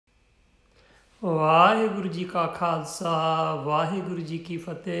Vaheguru Ji Ka Khalsa, Vaheguru Ji Ki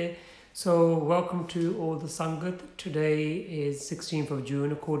Fateh. So, welcome to all the Sangat. Today is 16th of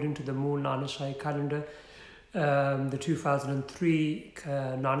June according to the Moon Nana Shahi calendar, the 2003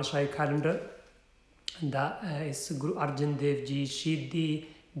 Nana Shahi calendar. And that is Guru Arjan Dev Ji Shaheedi,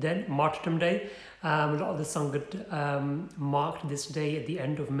 then Martyrdom Day. A lot of the Sangat marked this day at the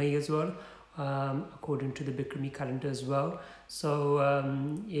end of May as well, according to the Bikrami calendar as well. So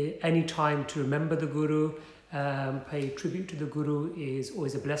any time to remember the Guru, pay tribute to the Guru is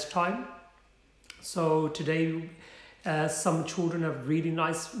always a blessed time. So today some children have really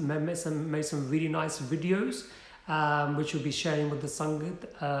nice, made some really nice videos, which we'll be sharing with the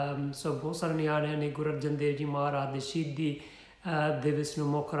Sangat. So बहुत सारे नियाने ने गुरु अर्जन देव जी महाराज दे शहीदी दिवस ਨੂੰ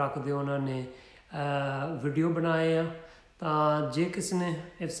ਮੁੱਖ ਰੱਖਦੇ ਉਹਨਾਂ ਨੇ video ਬਣਾਏ ਆ ਤਾਂ ਜੇ ਕਿਸੇ ਨੇ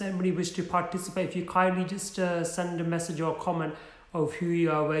if somebody wish to participate, if you kindly just send a message or a comment of who you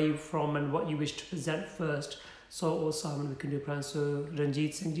are, where you're from and what you wish to present first, so also we can do plan. So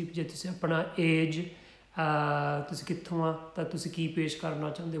Ranjit Singh ji, ਜੇ ਤੁਸੀਂ ਆਪਣਾ age ਤੁਸੀਂ ਕਿੱਥੋਂ ਆ ਤਾਂ ਤੁਸੀਂ ਕੀ ਪੇਸ਼ ਕਰਨਾ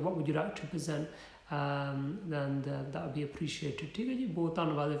ਚਾਹੁੰਦੇ, what would you like to present, and that would be appreciated. ਠੀਕ ਹੈ ਜੀ, ਬਹੁਤ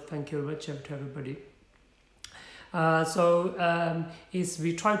ਧੰਨਵਾਦ. Thank you very much to everybody.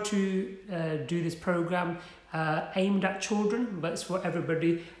 We try to do this program aimed at children, but it's for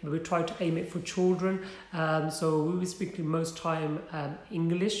everybody, but we try to aim it for children. So we will speak most time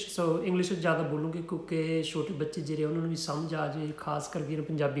English. So English ज़्यादा बोलूँगी क्योंकि छोटे बच्चे जिरे उन्होंने भी समझ आ जाए, खास करके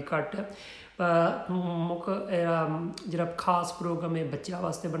पंजाबी घट है, जरा खास प्रोग्राम है बच्चों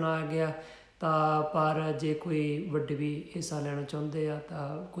वास्ते बनाया गया पर जे कोई वड्डे भी हिस्सा लेना चाहते हैं तो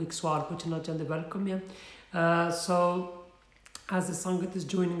कोई सवाल पूछना चाहते, वेलकम है. So as the Sangat is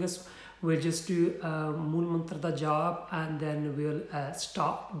joining us, we'll just do Mool Mantra da Jap, and then we'll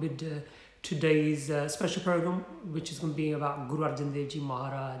start with today's special program, which is going to be about Guru Arjan Dev Ji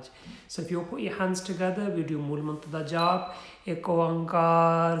Maharaj. So if you put your hands together, we'll do Mool Mantra da Jap. Ek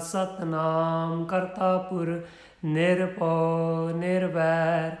Oankar Satnam Karta Pur Nirpo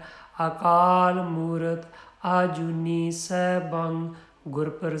Nirvair Akal Murat Ajuni Sabang Gur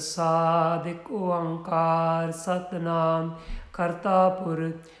Prasad. Ek Oankar Satnam Karta Pur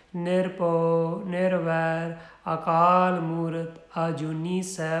Nirpo Nirvair Akal Murat Ajuni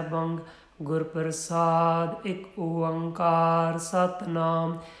Sabang Gur Prasad. Ek Oankar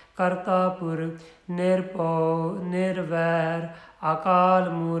Satnam Karta Pur Nirpo Nirvair Akal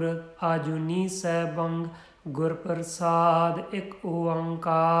Murat Ajuni Sabang Gur Prasad. Ek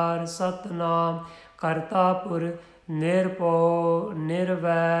Oankar Satnam Karta Pur Nirpo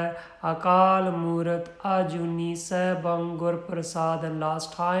Nirvair Akal Murat Ajuni Sabang Gur Prasad. And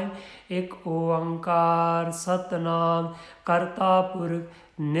last time, Ek Oankar Satnam Karta Pur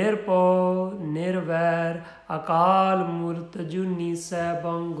Nirpo Nirvair Akal Murat Ajuni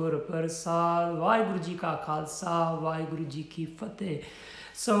Sabang Gur Prasad. Vaheguru Ji Ka Khalsa, Vaheguru Ji Ki Fateh.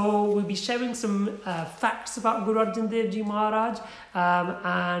 So we'll be sharing some facts about Guru Arjan Dev Ji Maharaj,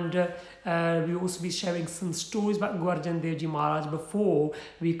 and we'll also be sharing some stories about Guru Arjan Dev Ji Maharaj before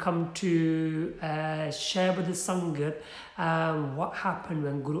we come to share with the Sangat what happened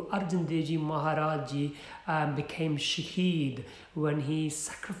when Guru Arjan Dev Ji Maharaj Ji became Shaheed, when he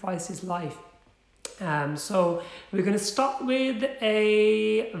sacrificed his life. So we're going to start with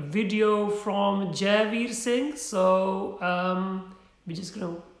a video from Javeer Singh. So we're just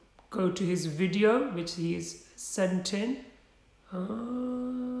going to go to his video, which he is sent in.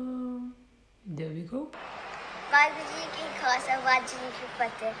 There we go. Vaheguru Ji Ki Khalsa, Vaheguru Ji Ki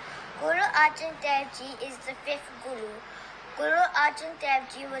Fateh. Guru Arjan Dev Ji is the fifth Guru. Guru Arjan Dev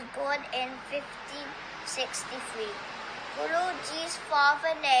Ji was born in 1563. Guru Ji's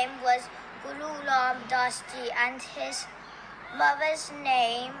father's name was Guru Ram Das Ji, and his mother's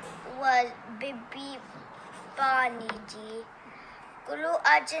name was Bibi Bani Ji. Guru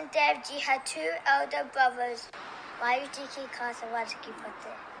Arjan Dev Ji had two elder brothers. Vaheguru Ji Ki Khalsa, Vaheguru Ji Ki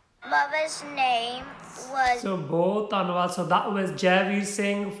Fateh. Mother's name was... So both Anwar. So that was Javeer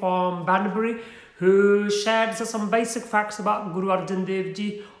Singh from Banbury, who shared some basic facts about Guru Arjan Dev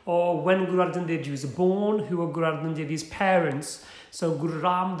Ji, or when Guru Arjan Dev Ji was born, who were Guru Arjan Dev Ji's parents. So Guru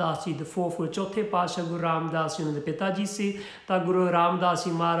Ram Das Ji, the fourth or chothe Pasha Guru Ram Das Ji, the Pita Ji si, ta Guru Ram Das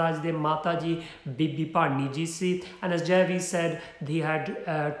Ji Maharaj de Mata Ji Bibi Pani Ji si. And as Javi said, he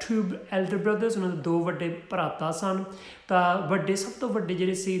had two elder brothers, one of the do vade prata san. Ta vade sab to vade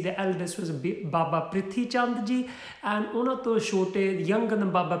jere si, the eldest was Baba Prithi Chand Ji, and una to shote younger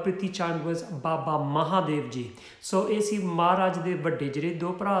than Baba Prithi Chand was Baba Mahadev Ji. So AC Maharaj de vade jere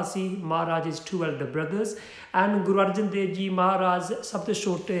do pra si, Maharaj's two elder brothers, and Guru Arjan Dev Ji Maharaj Sabda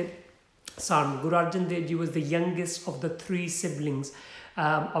Shote son. Guru Arjan Dev Ji was the youngest of the three siblings.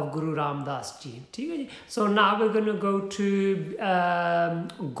 of Guru Ramdas ji. ठीक है जी? So now we're going to go to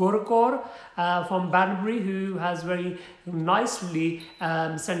Gurkaur from Banbury, who has very nicely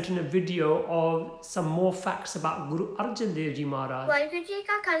sent in a video of some more facts about Guru Arjan Dev Ji Maharaj. Waheguru Ji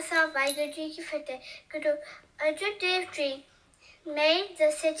Ka Khalsa, Waheguru Ji Ki Fateh. Guru Arjan Dev Ji made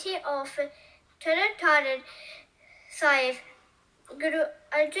the city of Taran Sahib. Guru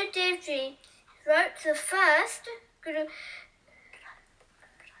Arjan Dev Ji wrote the first Guru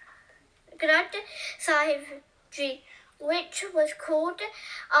Granth Sahib Ji, which was called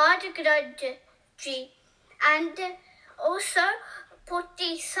Ard Granth Ji, and also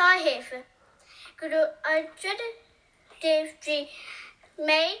Poti Sahib. Guru Arjan Dev Ji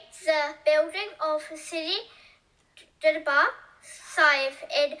made the building of Sri Darbar Sahib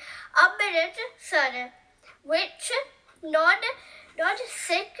in Amritsar, which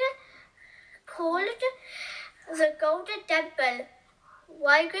non-Sikh called the Golden Temple.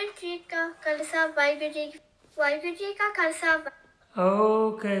 Waheguru Ji Ka Khalsa, Waheguru Ji Ka Khalsa.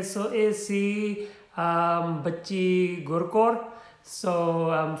 Okay, so is he Bachi Gurkaur,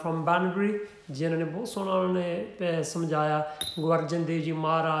 so from Banbury, जिन्होंने बहुत सोना उन्होंने समझाया Guru Arjan Dev Ji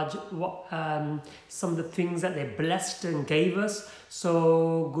Maharaj, some of the things that they blessed and gave us.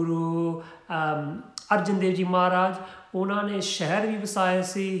 So Guru Arjan Dev Ji Maharaj, उन्होंने शहर भी वसाए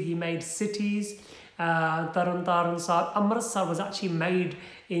सी, he made cities. Taran Sahib, Amritsar was actually made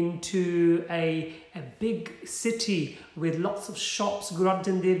into a big city with lots of shops. Guru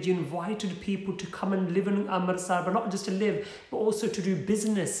Arjan Dev Ji invited people to come and live in Amritsar, but not just to live, but also to do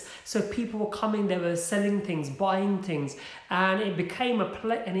business. So people were coming, they were selling things, buying things, and it became a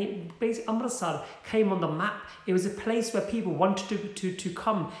place. And it basically Amritsar came on the map. It was a place where people wanted to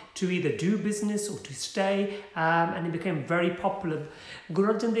come to either do business or to stay, and it became very popular.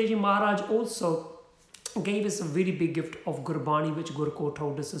 Guru Arjan Dev Ji Maharaj also gave us a really big gift of Gurbani, which Gurkaur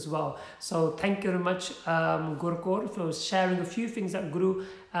told us as well. So thank you very much, Gurkaur, for sharing a few things that Guru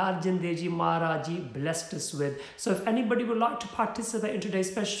Arjan Dev Ji Maharaj Ji blessed us with. So if anybody would like to participate in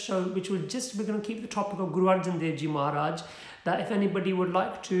today's special show, which we're going to keep the topic of Guru Arjan Dev Ji Maharaj, that if anybody would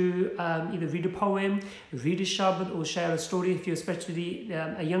like to either read a poem, read a shabad, or share a story, if you're especially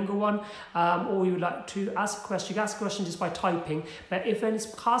a younger one, or you would like to ask a question, you can ask a question just by typing. But if any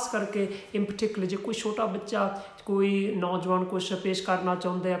खास करके in particular जो कोई छोटा बच्चा, कोई नौजवान कुछ पेश करना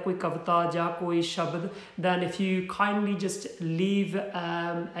चाहता है, कोई कविता या कोई शब्द, then if you kindly just leave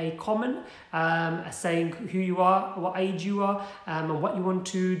a comment saying who you are, what age you are, and what you want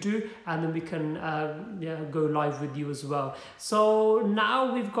to do, and then we can go live with you as well. So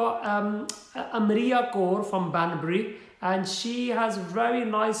now we've got Amriya Kaur from Banbury, and she has very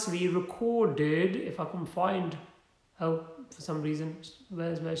nicely recorded, if I can find, oh, for some reason,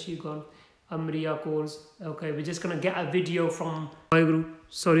 where's she gone? Amriya Kaur's. Okay, we're just going to get a video from Waheguru.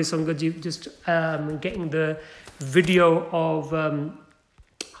 Sorry, Sangat, just getting the video of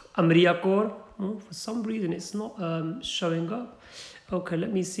Amriya Kaur. Oh, for some reason, it's not showing up. Okay,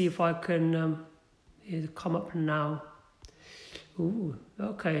 let me see if I can it'll come up now. Ooh,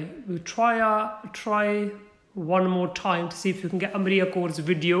 okay, we'll try one more time to see if we can get Amriya Kaur's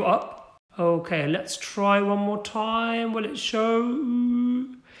video up. Okay, let's try one more time. Will it show?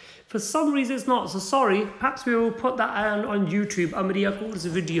 For some reason it's not, so sorry. Perhaps we will put that on YouTube, Amriya Kaur's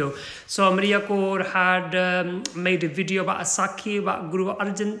video. So Amriya Kaur had made a video about a Sakhi, about Guru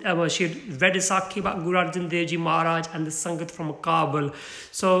Arjan, well, she had read a Sakhi about Guru Arjan Dev Ji Maharaj and the Sangat from Kabul.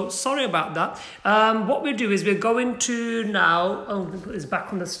 So sorry about that. What we'll do is we're going to now, oh, we'll put this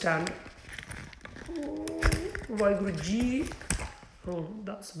back on the stand. Waheguru Ji. Oh,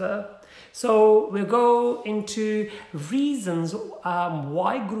 that's better. So we'll go into reasons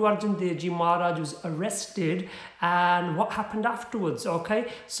why Guru Arjan Dev Ji Maharaj was arrested and what happened afterwards, okay?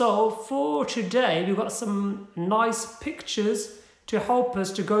 So for today, we've got some nice pictures to help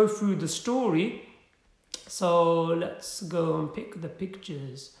us to go through the story. So let's go and pick the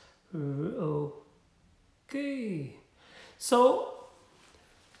pictures. Okay. So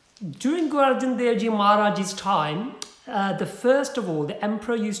during Guru Arjan Dev Ji Maharaj's time, first of all, the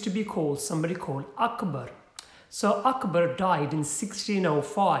emperor used to be called somebody called Akbar. So Akbar died in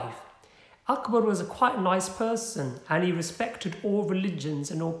 1605. Akbar was a quite nice person and he respected all religions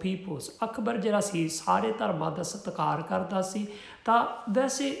and all peoples. Akbar jara si sare dharma da satkar karda si, ta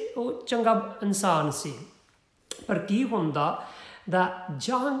वैसे वो चंगा इंसान si. Par ki hunda that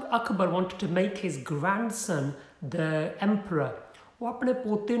Akbar wanted to make his grandson the emperor. वो अपने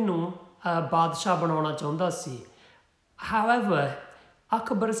पोते नू बादशाह बनाना चाहता सी. However,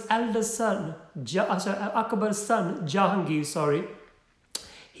 Akbar's eldest son, Akbar's son Jahangir,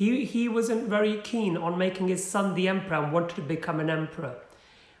 he wasn't very keen on making his son the emperor and wanted to become an emperor.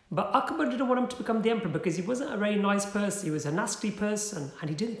 But Akbar didn't want him to become the emperor because he wasn't a very nice person. He was a nasty person and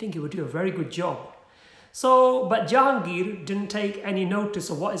he didn't think he would do a very good job. So, but Jahangir didn't take any notice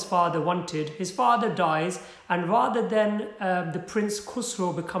of what his father wanted. His father dies, and rather than the Prince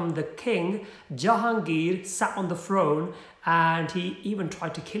Khusro become the king, Jahangir sat on the throne, and he even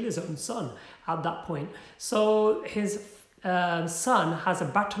tried to kill his own son at that point. So his son has a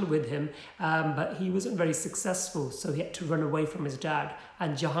battle with him, but he wasn't very successful, so he had to run away from his dad,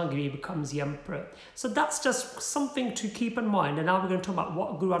 and Jahangir becomes the emperor. So that's just something to keep in mind. And now we're going to talk about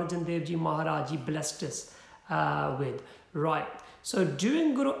what Guru Arjan Dev Ji Maharaj Ji blessed us with. Right. So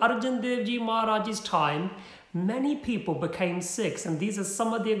during Guru Arjan Dev Ji Maharaj's time, many people became Sikhs, and these are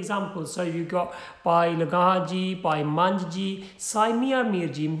some of the examples. So you got by Lagaji, by Manji, Sai Mia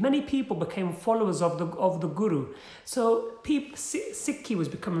Mirji. Many people became followers of the Guru. So Sikhi was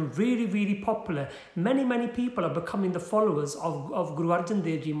becoming really, really popular. Many people are becoming the followers of Guru Arjan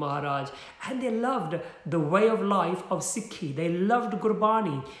Dev Ji Maharaj, and they loved the way of life of Sikhi. They loved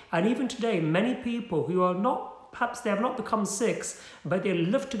Gurbani, and even today, many people who are not, perhaps they have not become Sikhs, but they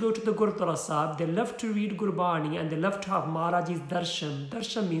love to go to the Gurudwara Sahib, they love to read Gurbani, and they love to have Maharaj's darshan.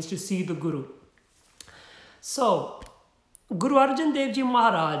 Darshan means to see the Guru. So, Guru Arjan Dev Ji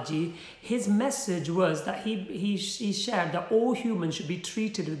Maharaj Ji, his message was that he shared that all humans should be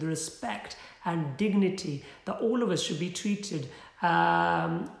treated with respect and dignity, that all of us should be treated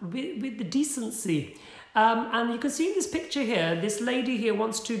with decency. And you can see in this picture here, this lady here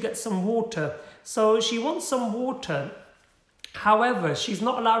wants to get some water. So she wants some water. However, she's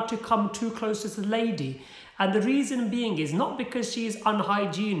not allowed to come too close to the lady. And the reason being is not because she's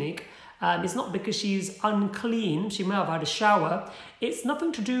unhygienic. It's not because she's unclean. She may have had a shower. It's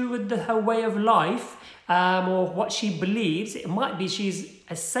nothing to do with her way of life or what she believes. It might be she's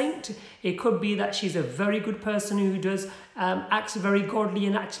a saint. It could be that she's a very good person who does acts very godly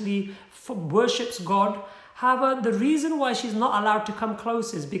and actually worships God. However, the reason why she's not allowed to come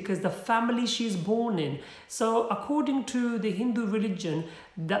close is because the family she's born in. So according to the Hindu religion,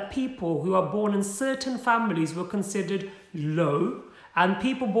 that people who are born in certain families were considered low, and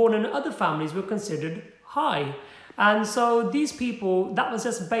people born in other families were considered high. And so these people, that was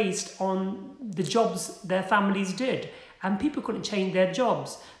just based on the jobs their families did, and people couldn't change their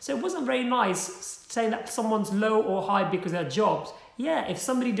jobs. So it wasn't very nice saying that someone's low or high because of their jobs. Yeah, if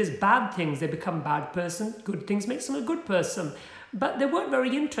somebody does bad things, they become a bad person. Good things makes them a good person. But they weren't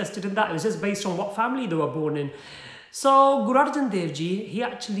very interested in that. It was just based on what family they were born in. So Guru Arjan Dev Ji, he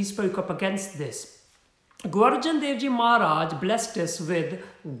actually spoke up against this. Guru Arjan Dev Ji Maharaj blessed us with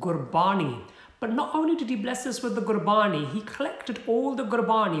Gurbani. But not only did he bless us with the Gurbani, he collected all the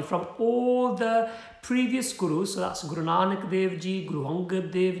Gurbani from all the previous Gurus. So that's Guru Nanak Dev Ji, Guru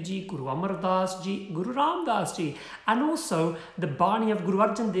Angad Dev Ji, Guru Amar Das Ji, Guru Ram Das Ji, and also the Bani of Guru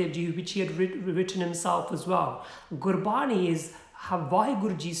Arjan Dev Ji, which he had written himself as well. Gurbani is how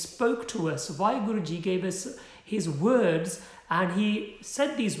Vaheguru Ji spoke to us. Vaheguru Ji gave us his words, and he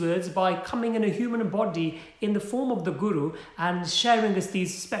said these words by coming in a human body in the form of the Guru and sharing us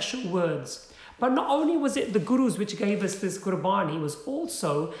these special words. But not only was it the Gurus which gave us this Gurbani, it was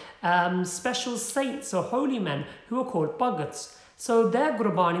also special saints or holy men who were called Bhagats. So their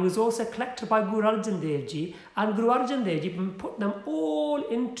Gurbani was also collected by Guru Arjan Dev Ji, and Guru Arjan Dev Ji put them all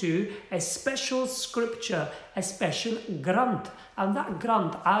into a special scripture, a special Granth. And that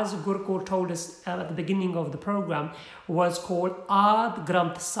Granth, as Gurukul told us at the beginning of the program, was called Ad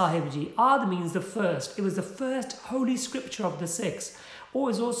Granth Sahib Ji. Ad means the first. It was the first holy scripture of the Sikhs, or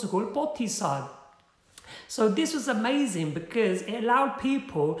is also called Pothi Sahib. So this was amazing because it allowed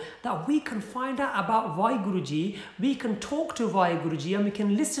people that we can find out about Vaheguru Ji, we can talk to Vaheguru Ji, and we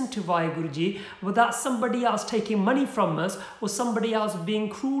can listen to Vaheguru Ji without somebody else taking money from us, or somebody else being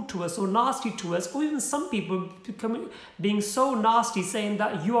cruel to us or nasty to us, or even some people being so nasty saying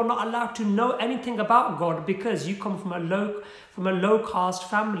that you are not allowed to know anything about God because you come from a low caste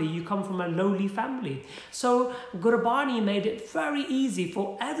family, you come from a lowly family. So Gurbani made it very easy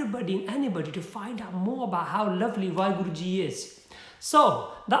for everybody and anybody to find out more about how lovely Vaheguru Ji is.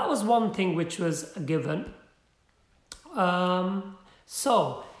 So that was one thing which was given.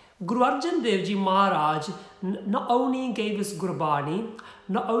 So Guru Arjan Dev Ji Maharaj not only gave us Gurbani,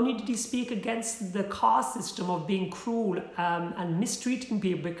 not only did he speak against the caste system of being cruel and mistreating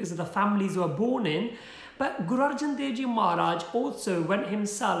people because of the families they were born in, but Guru Arjan Dev Ji Maharaj also went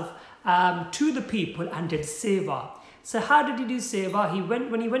himself to the people and did seva. So how did he do seva?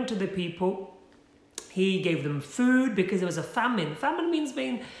 When he went to the people, he gave them food because there was a famine. Famine means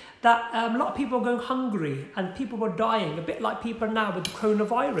being that a lot of people were going hungry and people were dying, a bit like people now with the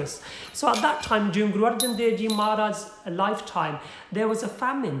coronavirus. So at that time, during Guru Arjan Dev Ji Maharaj's lifetime, there was a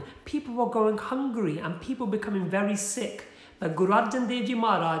famine. People were going hungry and people becoming very sick. But Guru Arjan Dev Ji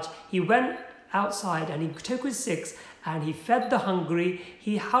Maharaj, he went outside and he took his Sikhs and he fed the hungry,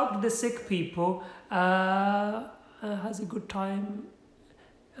 he helped the sick people. Has a good time.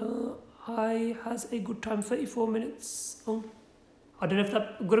 Has a good time, 34 minutes. Oh, I don't know if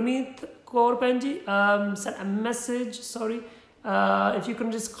that Gurmeet Kaur Penji sent a message, sorry. If you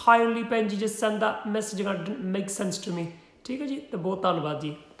can just kindly Penji just send that message, it didn't make sense to me. ठीक है जी, तो बहुत धन्यवाद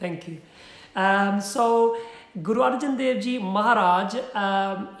जी, thank you. So Guru Arjan Dev Ji Maharaj,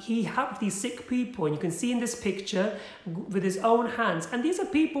 he helped these sick people, and you can see in this picture with his own hands. And these are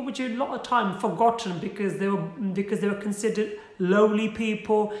people which are a lot of time forgotten because they were considered lowly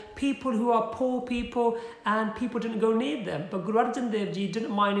people, people who are poor people, and people didn't go near them. But Guru Arjan Dev Ji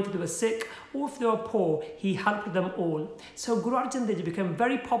didn't mind if they were sick or if they were poor. He helped them all. So Guru Arjan Dev Ji became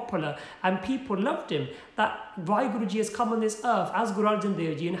very popular, and people loved him. That Vaheguru Ji has come on this earth as Guru Arjan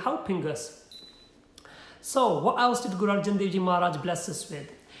Dev Ji and helping us. So, what else did Guru Arjan Dev Ji Maharaj bless us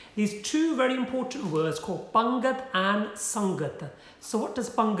with? These two very important words called Pangat and Sangat. So, what does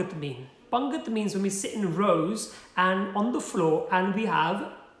Pangat mean? Pangat means when we sit in rows and on the floor and we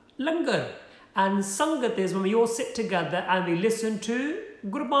have langar. And Sangat is when we all sit together and we listen to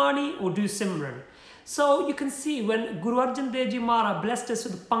Gurbani or do Simran. So, you can see when Guru Arjan Dev Ji Maharaj blessed us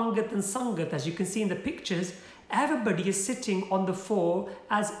with Pangat and Sangat, as you can see in the pictures, everybody is sitting on the floor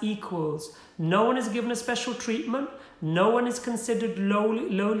as equals. No one is given a special treatment. No one is considered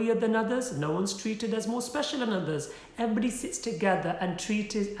lowlier than others. No one's treated as more special than others. Everybody sits together and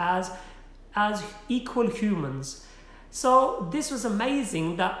treated as equal humans. So this was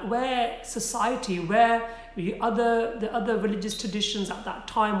amazing that where society, where the other religious traditions at that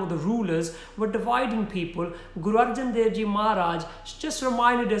time or the rulers were dividing people, Guru Arjan Dev Ji Maharaj just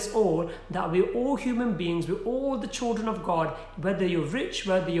reminded us all that we're all human beings, we're all the children of God, whether you're rich,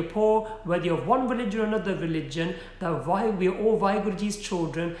 whether you're poor, whether you're of one religion or another religion, that we're all Vaheguru Ji's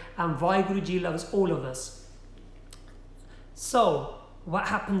children and Vaheguru Ji loves all of us. So, what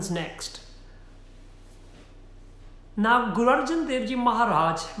happens next? Now, Guru Arjan Dev Ji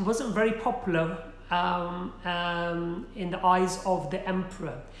Maharaj wasn't very popular in the eyes of the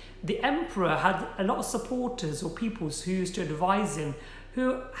emperor. The emperor had a lot of supporters or people who used to advise him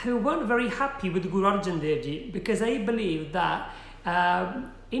who weren't very happy with Guru Arjan Dev Ji because they believed that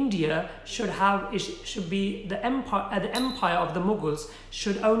India should be the empire of the Mughals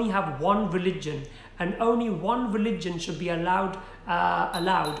should only have one religion, and only one religion should be allowed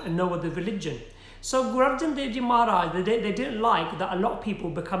and no other religion. So Guru Arjan Dev Ji Maharaj, they didn't like that a lot of people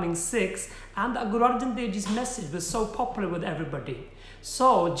becoming Sikhs, and that Guru Arjan Dev Ji's message was so popular with everybody.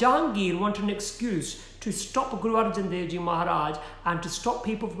 So Jahangir wanted an excuse to stop Guru Arjan Dev Ji Maharaj and to stop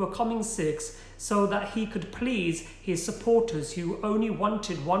people from becoming Sikhs so that he could please his supporters who only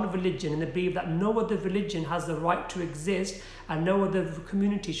wanted one religion and they believed that no other religion has the right to exist and no other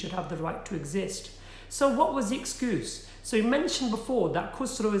community should have the right to exist. So what was the excuse? So you mentioned before that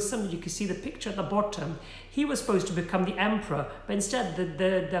Khusro is somebody, you can see the picture at the bottom. He was supposed to become the emperor, but instead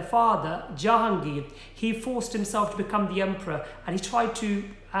the father, Jahangir, he forced himself to become the emperor, and he tried to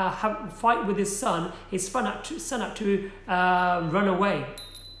fight with his son. His son had to run away.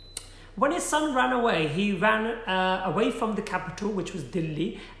 When his son ran away, he ran away from the capital, which was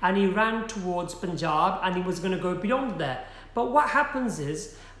Delhi, and he ran towards Punjab, and he was going to go beyond there. But what happens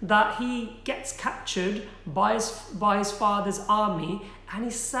is that he gets captured by his father's army and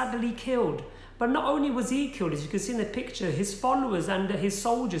he's sadly killed. But not only was he killed, as you can see in the picture, his followers and his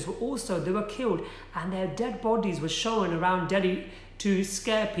soldiers they were killed, and their dead bodies were shown around Delhi to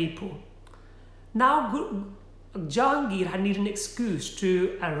scare people. Now Jahangir had needed an excuse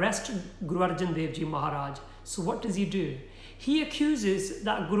to arrest Guru Arjan Dev Ji Maharaj. So what does he do? He accuses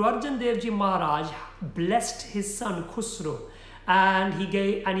that Guru Arjan Dev Ji Maharaj blessed his son Khusro, and he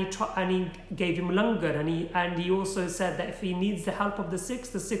gave him langar, and he also said that if he needs the help of the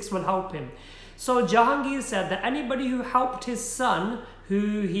Sikhs will help him. So Jahangir said that anybody who helped his son,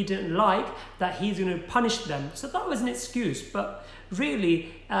 who he didn't like, that he's going to punish them. So that was an excuse, but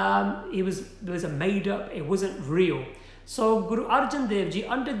really it was a made up, it wasn't real. So Guru Arjan Dev Ji,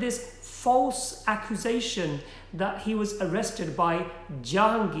 under this false accusation that he was arrested by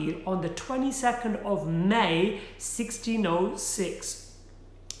Jahangir on the 22nd of May 1606,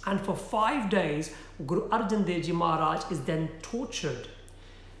 and for 5 days Guru Arjan Dev Ji Maharaj is then tortured.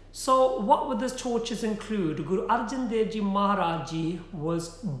 So what would the tortures include? Guru Arjan Dev Ji Maharaj Ji was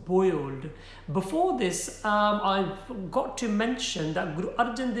boiled. Before this, I forgot to mention that Guru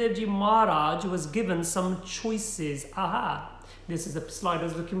Arjan Dev Ji Maharaj was given some choices. Aha, this is the slide I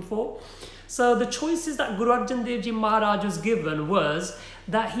was looking for. So the choices that Guru Arjan Dev Ji Maharaj was given was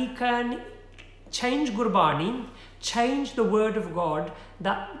that he can change Gurbani, change the word of God,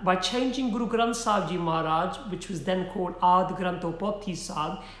 that by changing Guru Granth Sahib Ji Maharaj, which was then called Ad Granth Pothi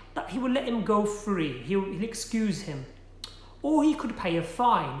Sahib, that he will let him go free, he'll excuse him. Or he could pay a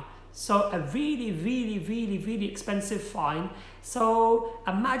fine. So a really expensive fine. So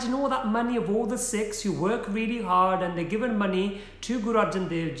imagine all that money of all the Sikhs who work really hard and they're given money to Guru Arjan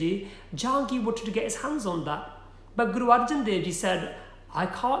Dev Ji. Jahangir wanted to get his hands on that. But Guru Arjan Dev Ji said, I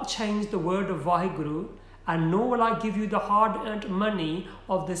can't change the word of Vaheguru, and nor will I give you the hard-earned money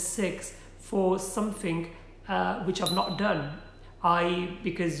of the Sikhs for something which I've not done.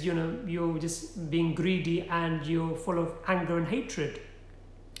 Because you're just being greedy and you're full of anger and hatred.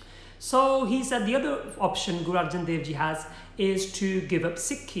 So he said the other option Guru Arjan Dev Ji has is to give up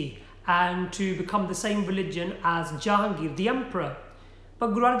Sikhi and to become the same religion as Jahangir, the emperor.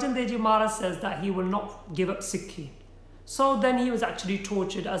 But Guru Arjan Dev Ji Maharaj says that he will not give up Sikhi. So then he was actually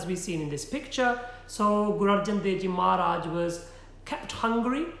tortured, as we've seen in this picture. So Guru Arjan Dev Ji Maharaj was kept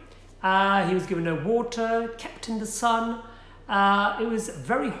hungry. He was given no water, kept in the sun. It was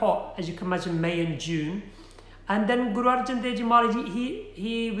very hot, as you can imagine, May and June. And then Guru Arjan Dev Ji Maharaj,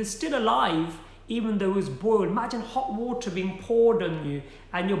 he was still alive, even though he was boiled. Imagine hot water being poured on you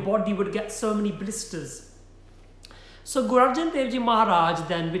and your body would get so many blisters. So Guru Arjan Dev Ji Maharaj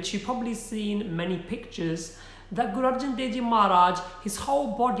then, which you've probably seen many pictures, that Guru Arjan Dev Ji Maharaj, his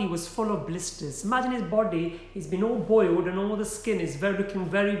whole body was full of blisters. Imagine his body, he's been all boiled and all the skin is looking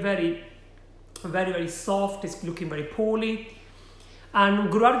very soft, it's looking very poorly.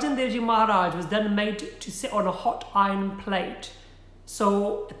 And Guru Arjan Dev Ji Maharaj was then made to sit on a hot iron plate.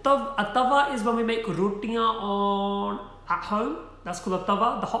 So a tawa is when we make rotiyan at home. That's called a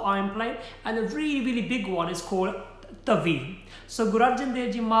tawa, the hot iron plate. And a really big one is called tavi. So Guru Arjan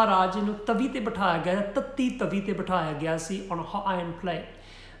Dev Ji Maharaj ਨੂੰ ਤਵੀ ਤੇ ਬਿਠਾਇਆ ਗਿਆ, ਤੱਤੀ ਤਵੀ ਤੇ ਬਿਠਾਇਆ ਗਿਆ ਸੀ on a hot iron plate.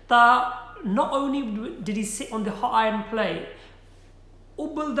 Not only did he sit on the hot iron plate,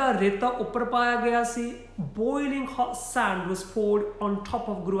 ਉਬਲਦਾ ਰੇਤਾ ਉੱਪਰ ਪਾਇਆ ਗਿਆ ਸੀ, boiling hot sand was poured on top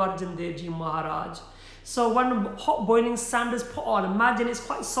of Guru Arjan Dev Ji Maharaj. So when hot boiling sand is put on, imagine it's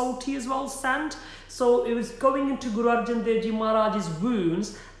quite salty as well, sand. So it was going into Guru Arjan Dev Ji Maharaj's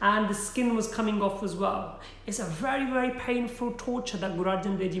wounds and the skin was coming off as well. It's a very painful torture that Guru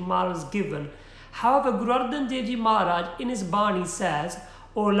Arjan Dev Ji Maharaj was given. However, Guru Arjan Dev Ji Maharaj in his Bani says,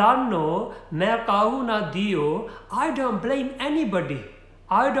 Olano me kahu na dio, I don't blame anybody.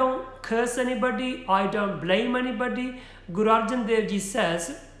 I don't curse anybody, I don't blame anybody. Guru Arjan Dev Ji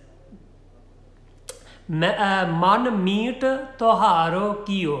says, Man meet toharo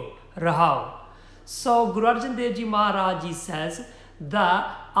kiyo rahao. So Guru Arjan Dev Ji Maharaj Ji says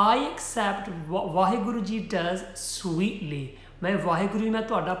that I accept what Vaheguru Ji does sweetly. मैं वाहेगुरु मैं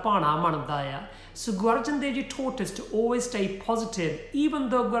तुहाडा भाणा मनदा आ. So Guru Arjan Dev Ji taught us to always stay positive. Even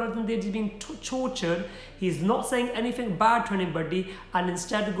though Guru Arjan Dev Ji is being tortured, he is not saying anything bad to anybody, and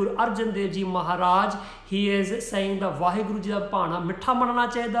instead Guru Arjan Dev Ji Maharaj, he is saying that Vaheguru Ji da bhana mitha manana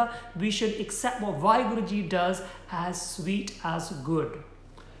chahida. We should accept what Vaheguru Ji does as sweet as good.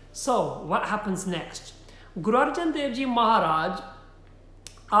 So what happens next? Guru Arjan Dev Ji Maharaj,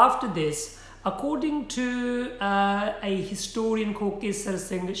 after this, according to a historian called Kesar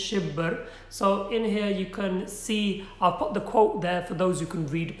Singh Shibbar, so in here you can see, I'll put the quote there for those who can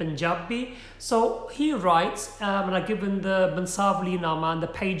read Punjabi. So he writes, and I've given the Bansavli Nama and the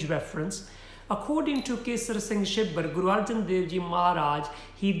page reference. According to Kesar Singh Shibbar, Guru Arjan Dev Ji Maharaj,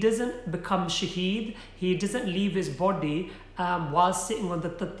 he doesn't become Shaheed, he doesn't leave his body while sitting on the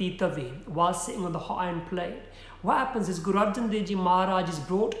Tati Tavi, while sitting on the hot iron plate. What happens is Guru Arjan Dev Ji Maharaj is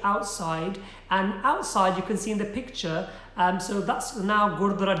brought outside, and outside you can see in the picture, so that's now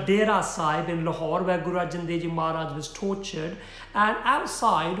Gurdwara Dera Sahib in Lahore, where Guru Arjan Dev Ji Maharaj was tortured, and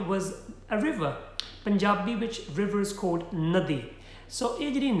outside was a river, Punjabi, which river is called Nadi. So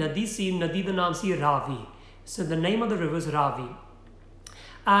ਇਹ ਜਿਹੜੀ ਨਦੀ ਸੀ, ਨਦੀ ਦਾ ਨਾਮ ਸੀ Ravi. So the name of the river is Ravi.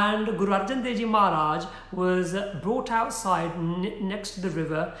 And Guru Arjan Dev Ji Maharaj was brought outside next to the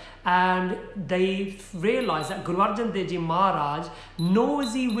river, and they realized that Guru Arjan Dev Ji Maharaj, nor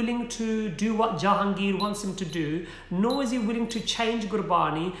is he willing to do what Jahangir wants him to do, nor is he willing to change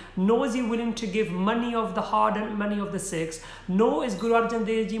Gurbani, nor is he willing to give money of the hard-earned money of the Sikhs, nor is Guru Arjan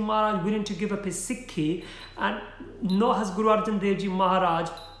Dev Ji Maharaj willing to give up his Sikhi, and nor has Guru Arjan Dev Ji Maharaj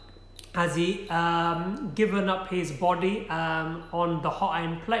as he given up his body on the hot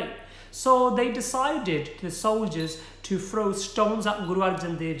iron plate. So they decided, the soldiers, to throw stones at Guru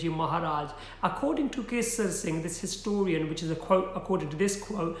Arjan Dev Ji Maharaj. According to Kesar Singh, this historian, which is a quote, according to this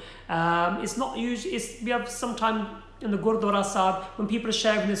quote, it's not usually, we have sometime in the Gurdwara Sahib, when people are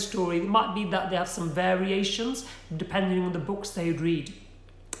sharing this story, it might be that they have some variations depending on the books they read.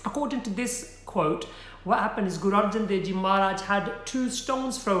 According to this quote, what happened is Guru Arjan Dev Ji Maharaj had 2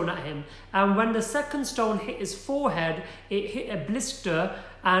 stones thrown at him, and when the second stone hit his forehead, it hit a blister,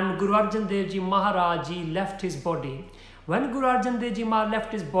 and Guru Arjan Dev Ji Maharaj left his body. When Guru Arjan Dev Ji Maharaj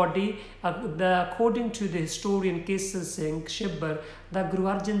left his body, according to the historian Kesar Singh Shibbar, that Guru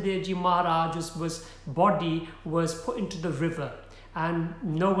Arjan Dev Ji Maharaj's body was put into the river, and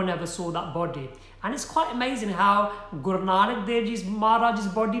no one ever saw that body. And it's quite amazing how Guru Nanak Dev Ji Maharaj's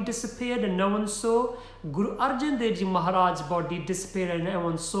body disappeared and no one saw. Guru Arjan Dev Ji Maharaj's body disappeared and no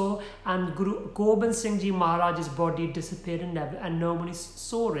one saw. And Guru Gobind Singh Ji Maharaj's body disappeared and no one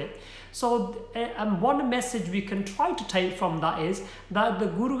saw it. So one message we can try to take from that is that the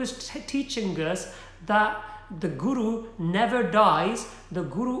Guru is teaching us that the Guru never dies, the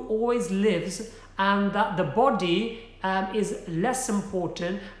Guru always lives, and that the body is less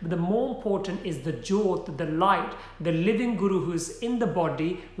important, but the more important is the jyot, the light, the living Guru who is in the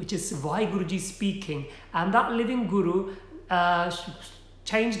body, which is Vaheguruji speaking. And that living Guru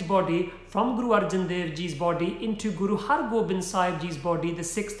changed body from Guru Arjan Dev Ji's body into Guru Har Gobind Sahib Ji's body, the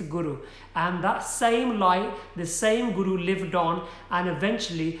 6th Guru. And that same light, the same Guru lived on, and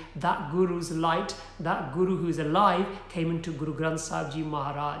eventually that Guru's light, that Guru who is alive, came into Guru Granth Sahib Ji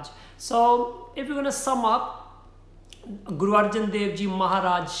Maharaj. So if we're going to sum up, Guru Arjan Dev Ji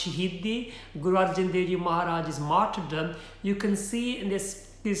Maharaj Shaheedi, Guru Arjan Dev Ji Maharaj's martyrdom, you can see in this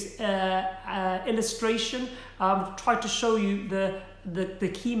illustration, try to show you the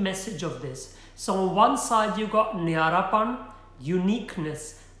key message of this. So on one side you got Nyarapan,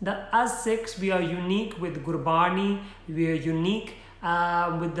 uniqueness, that as Sikhs we are unique with Gurbani, we are unique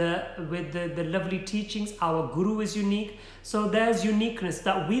with the lovely teachings. Our Guru is unique. So there's uniqueness,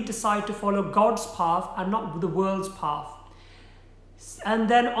 that we decide to follow God's path and not the world's path. And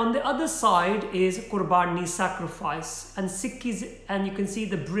then on the other side is Qurbani, sacrifice, and Sikhis, and you can see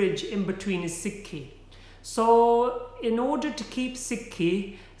the bridge in between is Sikhi. So in order to keep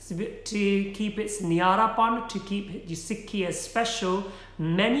Sikhi, to keep its Nyarapan, to keep Sikhi as special,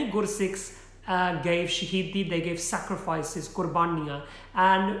 many Gursikhs gave Shaheedi, they gave sacrifices, Qurbaniya.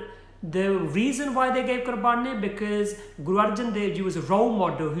 And the reason why they gave Qurbani, because Guru Arjan Dev Ji was a role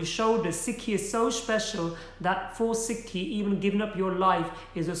model who showed us Sikhi is so special that for Sikhi, even giving up your life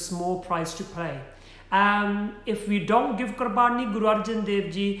is a small price to pay. If we don't give Qurbani, Guru Arjan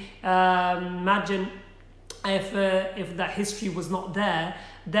Dev Ji, imagine if that history was not there,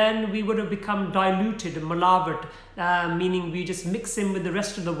 then we would have become diluted, malavat, meaning we just mix in with the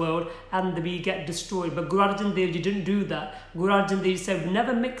rest of the world and we get destroyed. But Guru Arjan Dev Ji didn't do that. Guru Arjan Dev Ji said,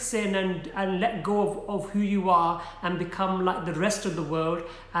 never mix in and let go of who you are and become like the rest of the world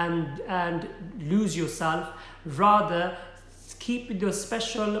and lose yourself. Rather, keep the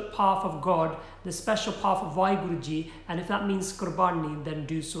special path of God, the special path of Vaheguruji, and if that means Qurbani, then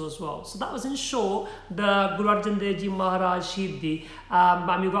do so as well. So that was in short the Guru Arjan Dev Ji Maharaj Shaheedi.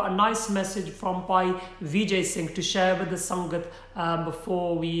 And we got a nice message from Bhai Vijay Singh to share with the Sangat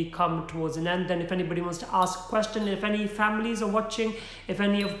before we come towards an end. And if anybody wants to ask a question, if any families are watching, if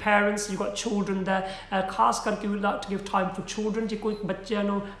any of parents, you've got children there, khas karke we would like to give time for children. Je koi bachya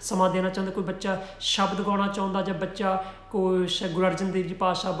nu sama dena chahunda, koi bacha shabd gauna chahunda, ja bacha koi Guru Arjan Dev Ji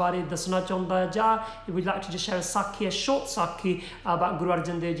Pasha bare dasna chahunda, ja if we'd like to just share a sakhi, a short sakhi about Guru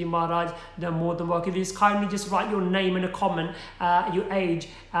Arjan Dev Ji Maharaj, then more than welcome. If you just kindly just write your name in a comment, your age,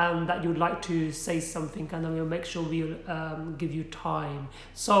 that you'd like to say something, and then we'll make sure we'll give you time.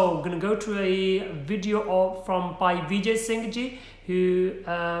 So I'm going to go to a video from Bhai Vijay Singh Ji, who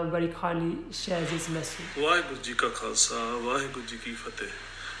very kindly shares his message. Vaheguru Ji Ka Khalsa, Vaheguru Ji Ki Fateh.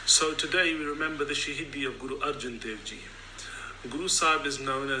 So today we remember the Shaheedi of Guru Arjan Dev Ji. Guru Sahib is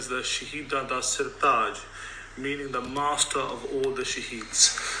known as the Shaheeda da Sirtaj, meaning the master of all the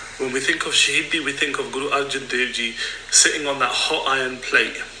Shaheeds. When we think of Shaheedi, we think of Guru Arjan Dev Ji sitting on that hot iron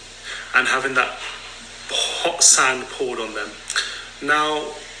plate and having that hot sand poured on them. Now,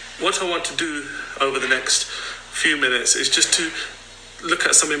 what I want to do over the next few minutes is just to look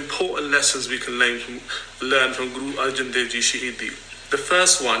at some important lessons we can learn from Guru Arjan Dev Ji Shaheedi. The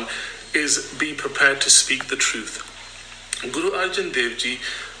first one is be prepared to speak the truth. Guru Arjan Dev Ji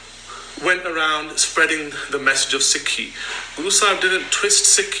went around spreading the message of Sikhi. Guru Sahib didn't twist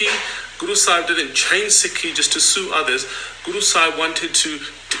Sikhi. Guru Sahib didn't change Sikhi just to suit others. Guru Sahib wanted to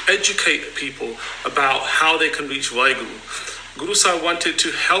educate people about how they can reach Vaheguru. Guru Sahib wanted to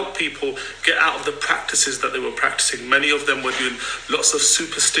help people get out of the practices that they were practicing. Many of them were doing lots of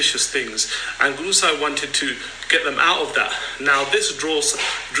superstitious things, and Guru Sahib wanted to get them out of that. Now, this drew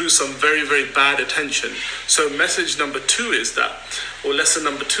some very, very bad attention. So message number 2 is that, or lesson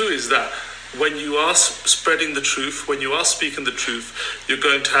number 2 is that, when you are spreading the truth, when you are speaking the truth, you're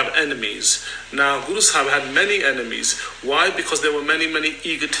going to have enemies. Now, Guru Sahib had many enemies. Why? Because there were many, many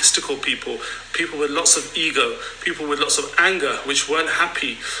egotistical people, people with lots of ego, people with lots of anger, which weren't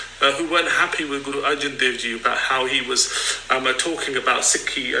happy, who weren't happy with Guru Arjan Dev Ji about how he was talking about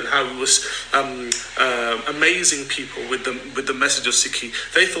Sikhi and how he was amazing people with the message of Sikhi.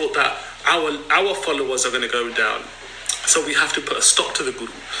 They thought that our followers are going to go down. So we have to put a stop to the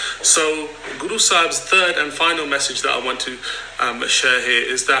Guru. So Guru Sahib's third and final message that I want to share here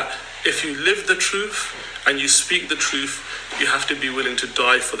is that if you live the truth and you speak the truth, you have to be willing to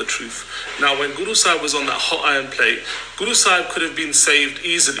die for the truth. Now, when Guru Sahib was on that hot iron plate, Guru Sahib could have been saved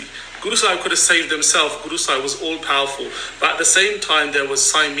easily. Guru Sahib could have saved himself. Guru Sahib was all-powerful. But at the same time, there was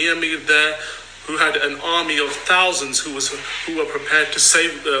Sai Mia Mir there, who had an army of thousands who were prepared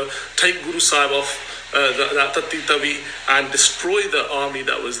to take Guru Sahib off that Tati Tavi and destroy the army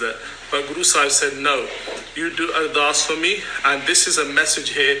that was there. But Guru Sahib said, no, you do ardas for me. And this is a message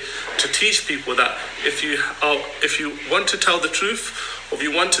here to teach people that if you want to tell the truth, or if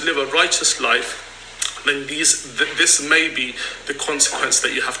you want to live a righteous life, then this may be the consequence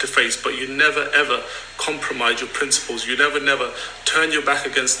that you have to face. But you never ever compromise your principles. You never turn your back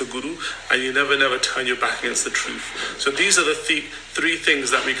against the Guru, and you never turn your back against the truth. So these are the 3 things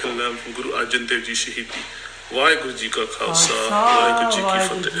that we can learn from Guru Arjan Dev Ji Shaheedi. Vaheguru Ji Ka Khalsa,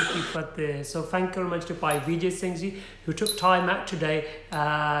 Vaheguru Ji Ki Fateh. So thank you very much to Pai Vijay Singh Ji, who took time out today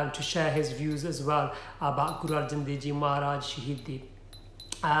to share his views as well about Guru Arjan Dev Ji Maharaj Shaheedi.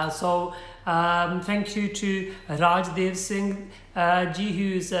 Thank you to Rajdev Singh Ji,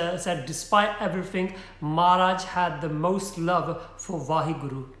 who said, despite everything, Maharaj had the most love for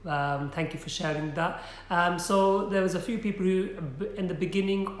Vaheguru. Thank you for sharing that. So there was a few people who, in the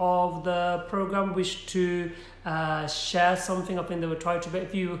beginning of the program, wished to share something. I think they were trying to,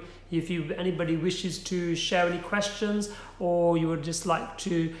 but if anybody wishes to share any questions, or you would just like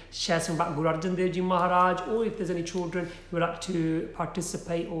to share something about Guru Arjan Dev Ji Maharaj, or if there's any children who would like to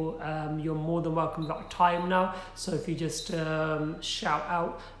participate, or you're more than welcome. We've got time now, so if you just shout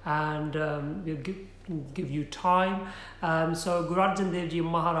out, and we'll give you time. So Guru Arjan Dev Ji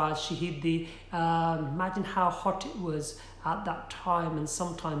Maharaj Shaheedi, imagine how hot it was at that time, and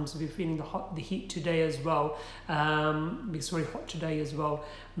sometimes we're feeling the heat today as well. It's very hot today as well,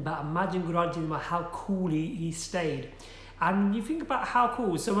 but imagine Guru Arjan, how cool he stayed. And you think about how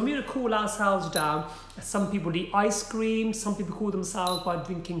cool. So when we cool ourselves down, some people eat ice cream, some people cool themselves by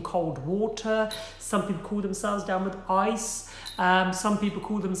drinking cold water, some people cool themselves down with ice, some people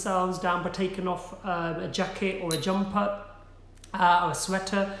cool themselves down by taking off a jacket or a jumper or a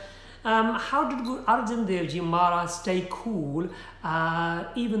sweater. How did Guru Arjan Dev Ji Maharaj stay cool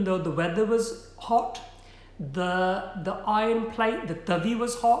even though the weather was hot, the iron plate, the tavi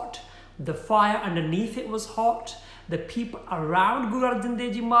was hot, the fire underneath it was hot, the people around Guru Arjan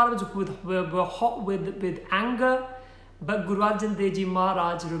Dev Ji Maharaj were hot with anger, but Guru Arjan Dev Ji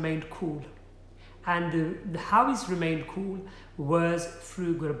Maharaj remained cool. And how he's remained cool was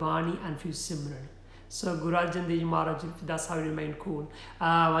through Gurbani and through Simran. So Guru Arjan Dev Ji Maharaj, that's how he remained cool.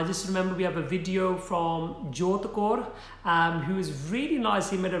 I just remember we have a video from Jyot Kaur, who is really nice.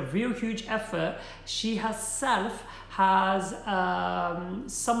 He made a real huge effort. She herself has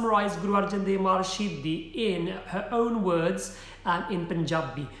summarized Guru Arjan Dev Maharaj Shaheedi in her own words in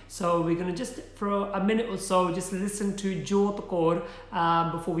Punjabi. So we're going to just, for a minute or so, just listen to Jyot Kaur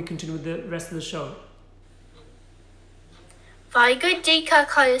before we continue with the rest of the show. Waheguru ji का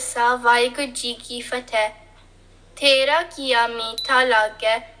खालसा वाहिगुरु जी की फतेह तेरा किया मीठा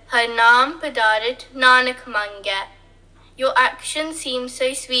लागे हर नाम पदारथ नानक मांगे. Your actions seem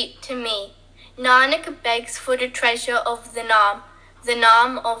so sweet to me. Nanak begs for the treasure of the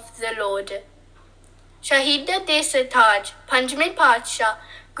Naam of the Lord. Shahida de Sartaj, Panjme Padsha,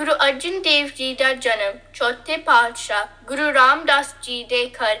 Guru Arjan Dev Ji da Janam, Chote Padsha, Guru Ramdas Ji de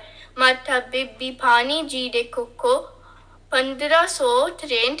Khar, Mata Bibi Pani Ji de Kukko,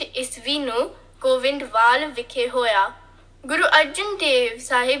 1563 ਈਸਵੀ ਨੂੰ ਗੋਵਿੰਦਵਾਲ ਵਿਖੇ ਹੋਇਆ. ਗੁਰੂ ਅਰਜਨ ਦੇਵ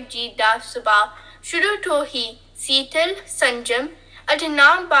ਸਾਹਿਬ ਜੀ ਦਾ ਸੁਭਾਅ ਸ਼ੁਰੂ ਤੋਂ ਹੀ ਸੀਤਲ ਸੰਜਮ ਅਤੇ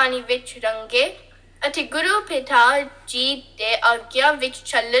ਨਾਮ ਬਾਣੀ ਵਿੱਚ ਰੰਗੇ ਅਤੇ ਗੁਰੂ ਪਿਤਾ ਜੀ ਦੇ ਆਗਿਆ ਵਿੱਚ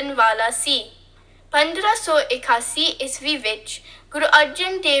ਚੱਲਣ ਵਾਲਾ ਸੀ. 1581 ਈਸਵੀ ਵਿੱਚ ਗੁਰੂ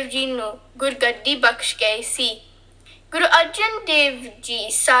ਅਰਜਨ ਦੇਵ ਜੀ ਨੂੰ ਗੁਰਗੱਦੀ ਬਖਸ਼ ਗਈ ਸੀ. ਗੁਰੂ ਅਰਜਨ ਦੇਵ ਜੀ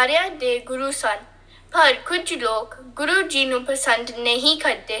ਸਾਰਿਆਂ ਦੇ ਗੁਰੂ ਸਨ, ਪਰ ਕੁਝ ਲੋਕ ਗੁਰੂ ਜੀ ਨੂੰ ਪਸੰਦ ਨਹੀਂ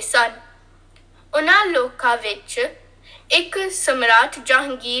ਕਰਦੇ ਸਨ। ਉਹਨਾਂ ਲੋਕਾਂ ਵਿੱਚ ਇੱਕ ਸਮਰਾਟ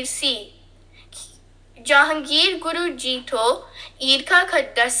ਜਹਾਂਗੀਰ ਸੀ। ਜਹਾਂਗੀਰ ਗੁਰੂ ਜੀ ਤੋਂ ਈਰਖਾ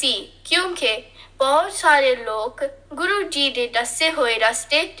ਕਰਦਾ ਸੀ, ਕਿਉਂਕਿ ਬਹੁਤ ਸਾਰੇ ਲੋਕ ਗੁਰੂ ਜੀ ਦੇ ਦੱਸੇ ਹੋਏ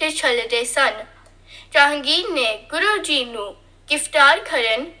ਰਸਤੇ ਤੇ ਚੱਲਦੇ ਸਨ। ਜਹਾਂਗੀਰ ਨੇ ਗੁਰੂ ਜੀ ਨੂੰ ਗ੍ਰਿਫਤਾਰ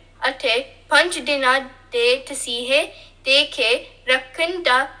ਕਰਨ ਅਤੇ 5 ਦਿਨਾਂ ਦੇ ਤਸੀਹੇ ਦੇ ਕੇ ਰੱਖਣ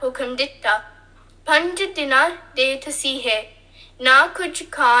ਦਾ ਹੁਕਮ ਦਿੱਤਾ। 5 ਦਿਨਾਂ ਦੇ ਤਸੀਹੇ, ਨਾ ਕੁਝ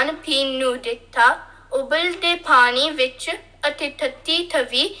ਖਾਣ ਪੀਣ ਨੂੰ ਦਿੱਤਾ, ਉਬਲਦੇ ਪਾਣੀ ਵਿੱਚ ਅਤੇ ਤੱਤੀ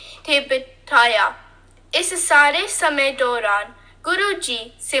ਤਵੀ ਤੇ ਬਿਠਾਇਆ। ਇਸ ਸਾਰੇ ਸਮੇਂ ਦੌਰਾਨ ਗੁਰੂ ਜੀ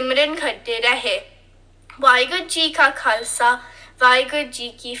ਸਿਮਰਨ ਕਰਦੇ ਰਹੇ। ਵਾਹਿਗੁਰੂ ਜੀ ਕਾ ਖਾਲਸਾ, ਵਾਹਿਗੁਰੂ ਜੀ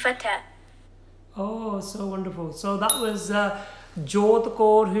ਕੀ ਫਤਿਹ। Oh, so wonderful. So that was Jot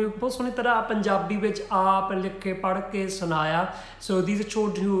Kaur, who बहुत सोहनी तरह पंजाबी विच आप लिख के पढ़ के सुनाया. So these are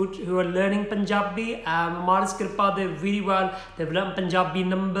children who are learning Punjabi. Mara's Kripa, they're really well. They've learned Punjabi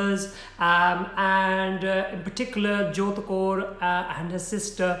numbers. And in particular, Jot Kaur and her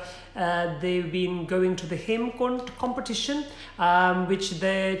sister, they've been going to the hymn competition, which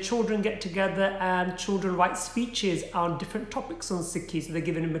their children get together and children write speeches on different topics on Sikhi. So they're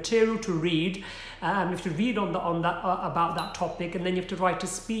given material to read. You have to read on that about that topic, and then you have to write a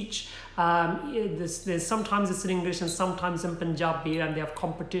speech. There's sometimes it's in English and sometimes in Punjabi, and they have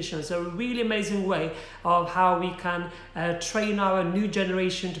competitions. So a really amazing way of how we can train our new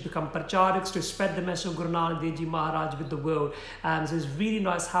generation to become prachariks, to spread the message of Guru Nanak Dev Ji Maharaj with the world. So it's really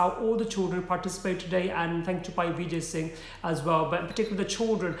nice how all the children participate today, and thank you Pai Vijay Singh as well. But in particular the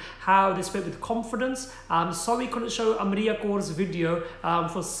children, how they spoke with confidence. Sorry we couldn't show Amriya Kaur's video.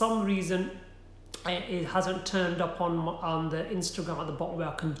 For some reason it hasn't turned up on the Instagram at the bottom where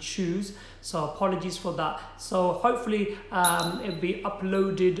I can choose, so apologies for that. So hopefully it'll be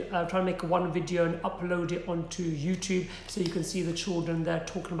uploaded. Try to make one video and upload it onto YouTube so you can see the children there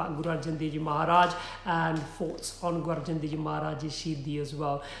talking about Guru Arjan Dev Ji Maharaj and thoughts on Guru Arjan Dev Ji Maharaj's Shaheedi as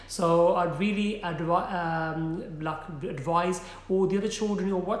well. So I'd really advise all the other children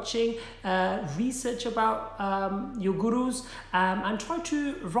who are watching, research about your gurus, and try to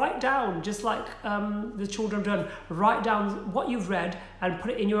write down, just like the children done, write down what you've read and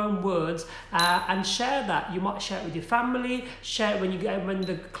put it in your own words, and share that. You might share it with your family, share it when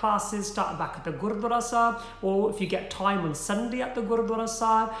the classes start back at the Gurdwara Sahib, or if you get time on Sunday at the Gurdwara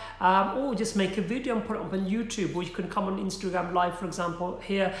Sahib, or just make a video and put it up on YouTube, or you can come on Instagram live, for example,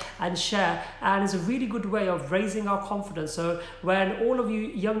 here and share. And it's a really good way of raising our confidence. So when all of you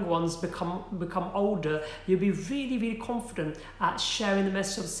young ones become older, you'll be really, really confident at sharing the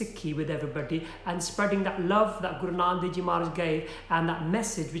message of Sikhi with everybody and spreading that love that Guru Nanak Dev Ji Maharaj gave, and that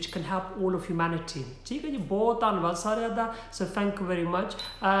message which can help all of humanity. ठीक है जी, बहुत धन्यवाद सारे दा. So thank you very much.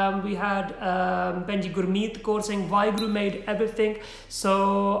 We had Benji Gurmeet Kaur saying Vaheguru made everything. So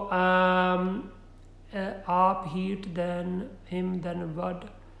aap heat then him then what?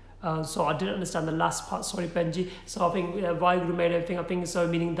 So I didn't understand the last part, sorry Benji. So I think Vaheguru made everything, I think so,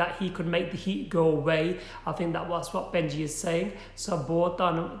 meaning that he could make the heat go away. I think that was what Benji is saying. So bahut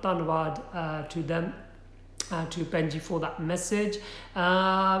dhanyawad to them, to Benji for that message.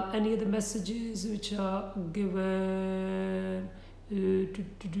 Any other messages which are given?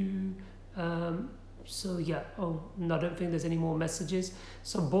 So yeah, no, I don't think there's any more messages.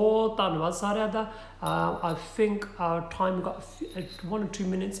 So bahut dhanyawad sare da. I think our time got 1 or 2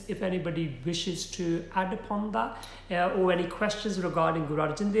 minutes if anybody wishes to add upon that, or any questions regarding Guru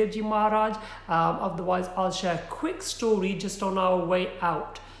Arjan Dev Ji Maharaj. Otherwise I'll share a quick story just on our way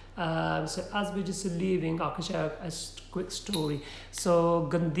out. So as we're just leaving, I can share a quick story. So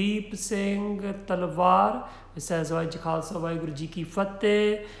Gandeep Singh Talwar says Vaheguru Ji Khalsa Vaheguru Ji Ki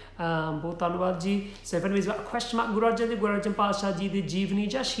Fateh. बहुत धन्यवाद जी. So if anybody's got a question about Guru Arjan Pasha जी ਦੀ ਜੀਵਨੀ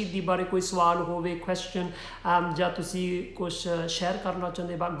ਜਾਂ ਸ਼ਹੀਦੀ ਬਾਰੇ ਕੋਈ ਸਵਾਲ ਹੋਵੇ, question, ਜਾਂ ਤੁਸੀਂ ਕੁਝ ਸ਼ੇਅਰ ਕਰਨਾ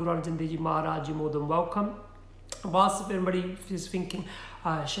ਚਾਹੁੰਦੇ about Guru Arjan Dev Ji Maharaj, you're more than welcome. Whilst if anybody is thinking,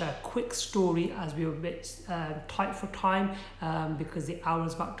 share a quick story as we were a bit tight for time, because the hour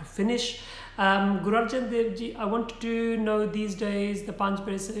is about to finish. Guru Arjan Dev Ji, I wanted to know these days the Panch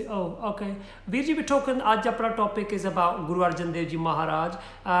Pare say, oh okay, Veer Ji, we're talking, aaj apna topic is about Guru Arjan Dev Ji Maharaj.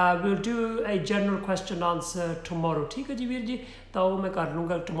 We'll do a general question answer tomorrow, theek hai ji Veer Ji, to main kar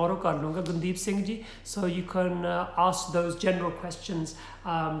lunga tomorrow, kar lunga Gandeep Singh Ji, so you can ask those general questions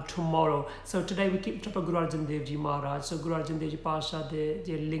tomorrow. So today we keep up Guru Arjan Dev Ji Maharaj. So Guru Arjan Dev Ji Pasha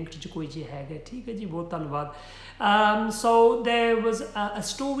de linked jo koi ji hai, theek hai ji, bahut dhanyawad. So there was a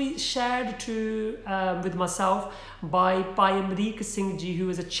story shared with myself by Pai Amrik Singh Ji, who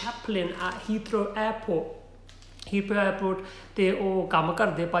is a chaplain at Heathrow Airport. Heathrow Airport ਤੇ ਉਹ ਕੰਮ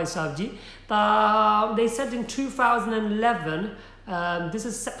ਕਰਦੇ ਭਾਈ ਸਾਹਿਬ ਜੀ ਤਾਂ they said in 2011 this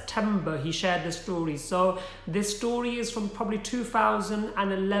is September he shared the story, so this story is from probably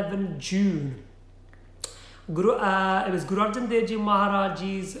 2011 June. It was Guru Arjan Dev Ji Maharaj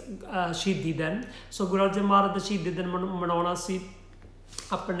Ji's Shaheedi then. So Guru Arjan Maharaj the Shaheedi then ਮਨਾਉਣਾ ਸੀ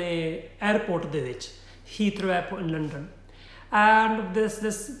ਆਪਣੇ airport ਦੇ ਵਿੱਚ Heathrow Airport in London. And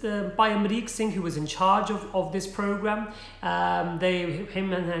by Manvir Singh, who was in charge of this program,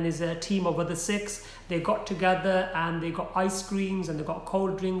 him and his team of other Sikhs, they got together and they got ice creams and they got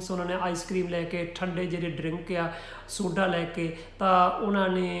cold drinks. उन्होंने ice cream लेके ठंडे जेरे drink या soda लेके ता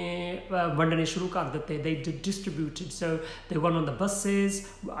उन्होंने वंडने शुरू कर देते. They distributed, so they went on the buses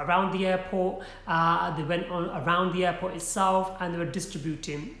around the airport. They went on around the airport itself and they were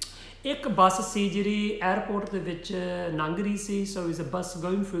distributing. एक बस सी जी एयरपोर्ट के विच लंघ रही सी, so is a bus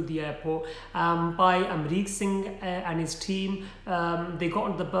going through the airport by Manvir Singh and his team. They got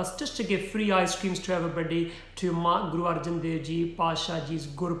on the bus just to give free ice creams to everybody to mark Guru Arjan Dev Ji Pasha Ji's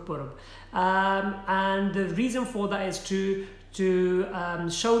Gurpurab. And the reason for that is to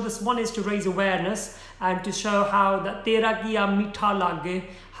show this, one is to raise awareness and to show how that tera kiya meetha lage,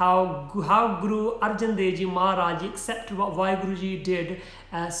 how Guru Arjan Dev Ji Maharaj accepted what Vaheguru Ji did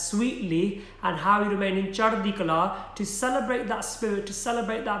sweetly, and how he remained in Chardi Kala, to celebrate that spirit, to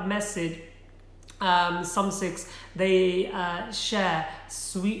celebrate that message. Some Sikhs, they share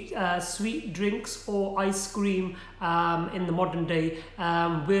sweet drinks or ice cream in the modern day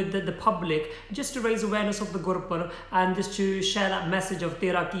with the public, just to raise awareness of the Gurpurab and just to share that message of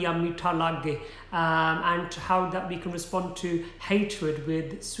Tera Kiya Meetha Lage, and how that we can respond to hatred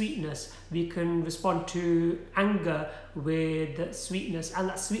with sweetness, we can respond to anger with sweetness, and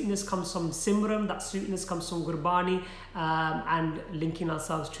that sweetness comes from Simran, that sweetness comes from Gurbani, and linking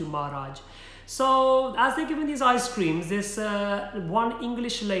ourselves to Maharaj. So as they're giving these ice creams, this one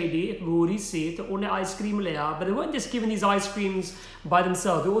English lady, Gauri si, to one ice cream leya, but they weren't just giving these ice creams by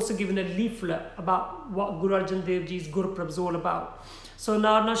themselves, they were also giving a leaflet about what Guru Arjan Dev Ji's Gurpurab is all about. So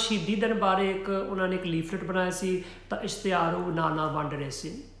नाना शहीदी दिन बारे एक उन्होंने एक leaflet बनाया सी, तो इश्तिहार वो नाना वंड रहे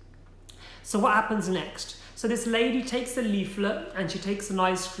सी. So what happens next? So this lady takes the leaflet and she takes an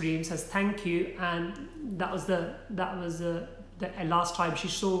ice cream, says thank you, and that was the last time she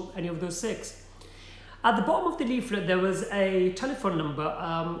saw any of those Sikhs. At the bottom of the leaflet there was a telephone number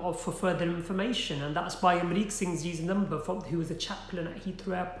for further information, and that's by Manvir Singh's number, who was a chaplain at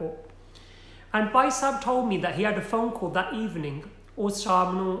Heathrow Airport. And Bhai Sahib told me that he had a phone call that evening. Us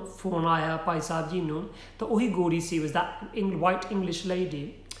shaam nu phone aaya Bhai Sahib ji nu, to ohi Gauri si was that white English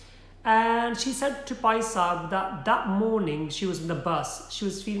lady. And she said to Bhai Sahib that morning she was in the bus, she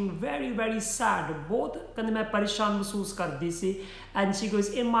was feeling very very sad, bahut kande main pareshan mahsoos kardi si, and she goes,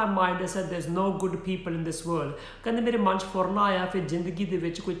 in my mind I said there's no good people in this world, kande mere man ch furna aaya fir zindagi de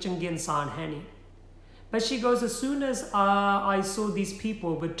vich koi change insaan hai nahi. But she goes, as soon as I saw these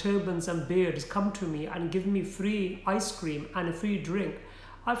people with turbans and beards come to me and give me free ice cream and a free drink,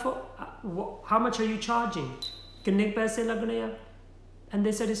 I thought, how much are you charging? Kinne paise lagne hai? And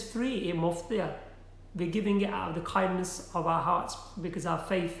they said it's free, it's muft. We're giving it out of the kindness of our hearts, because our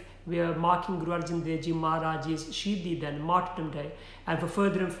faith, we are marking Guru Arjan Dev Ji Maharaj's Shaheedi then, Martyrdom Day, and for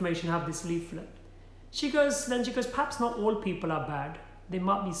further information have this leaflet. She goes, perhaps not all people are bad. There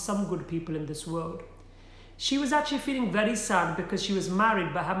might be some good people in this world. She was actually feeling very sad because she was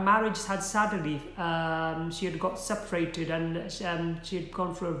married, but her marriage had sadly, she had got separated, and she had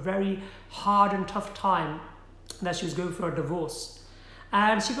gone through a very hard and tough time, that she was going for a divorce.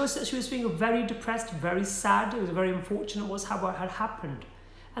 And she goes, she was feeling very depressed, very sad. It was very unfortunate what had happened.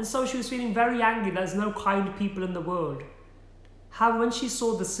 And so she was feeling very angry. There's no kind people in the world. How when she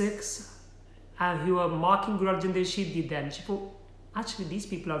saw the Sikhs who were marking Guru Arjan Dev Shaheedi then, she thought, actually these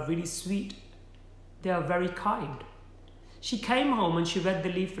people are really sweet. They are very kind. She came home and she read the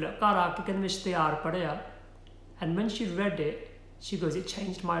leaflet. And when she read it, she goes, it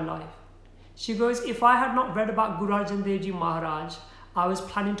changed my life. She goes, if I had not read about Guru Arjan Dev Ji Maharaj, I was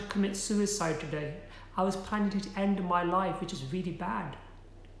planning to commit suicide today. I was planning to end my life, which is really bad.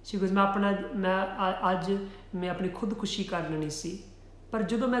 She goes, मैं अपनी खुदकुशी कर लेनी सी, पर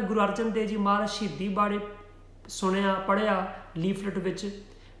जदों मैं गुरु अर्जन देव जी महाराज शहीदी बारे सुनिया पढ़िया leaflet which,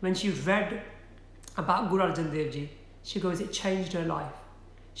 when she read about Guru Arjan Dev Ji, she goes, it changed her life.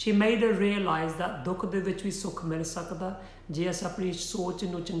 She made her realize that दुख दे विच भी सुख मिल सकदा जे अस अपनी सोच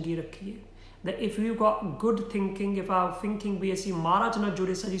नूं चंगी रखीए. That if we've got good thinking, if our thinking we see Maharaj na jure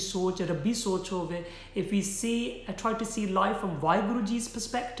saji soch, Rabbi soch hove, if we try to see life from Vaheguru Ji's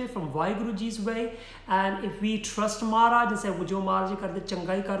perspective, from Vaheguru Ji's way, and if we trust Maharaj and say, jo Maharaj ji karde changa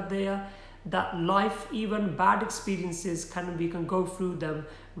hi karde ya, that life, even bad experiences, we can go through them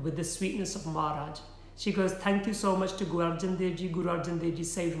with the sweetness of Maharaj. She goes, thank you so much to Guru Arjan Dev Ji. Guru Arjan Dev Ji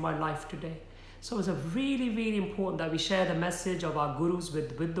saved my life today. So it's a really, really important that we share the message of our gurus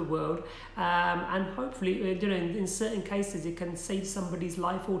with the world, and hopefully, in certain cases, it can save somebody's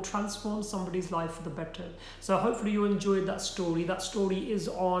life or transform somebody's life for the better. So hopefully you enjoyed that story. That story is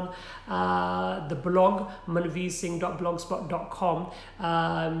on the blog, manvirsingh.blogspot.com.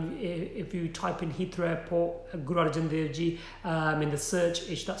 If you type in Heathrow Airport, Guru Arjan Dev Ji, in the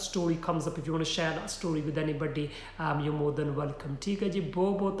search, that story comes up. If you want to share that story with anybody, you're more than welcome. ठीक है जी,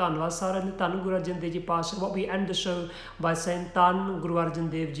 बहुत धन्यवाद सारा ने तानु Guru Arjan Dev Ji Pasha. What we end the show by saying Tan Guru Arjan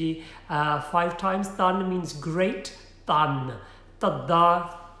Dev Ji 5 times. Tan means great. Tan Tadda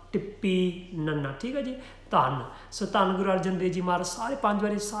Tippi Nanna. ठीक है जी, Tan. So Tan Guru Arjan Dev Ji Maharaj सारे 5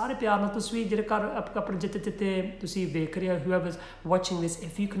 बारी सारे प्यार नाल तुसीं जेह्ड़े घर अपने जिते तुसीं वेख रहे हो, whoever's watching this,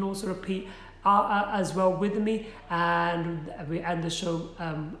 if you can also repeat as well with me, and we end the show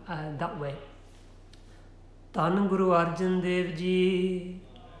that way. Tan Guru Arjan Dev Ji,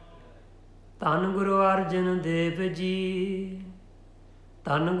 Tan Guru Arjan Dev Ji,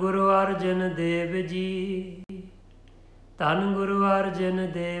 Tan Guru Arjan Dev Ji, Tan Guru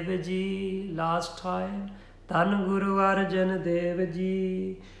Arjan Dev Ji. Last time, Tan Guru Arjan Dev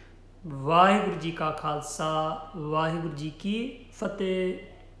Ji. Vaheguru Ji Ka Khalsa, Vaheguru Ji Ki Fateh.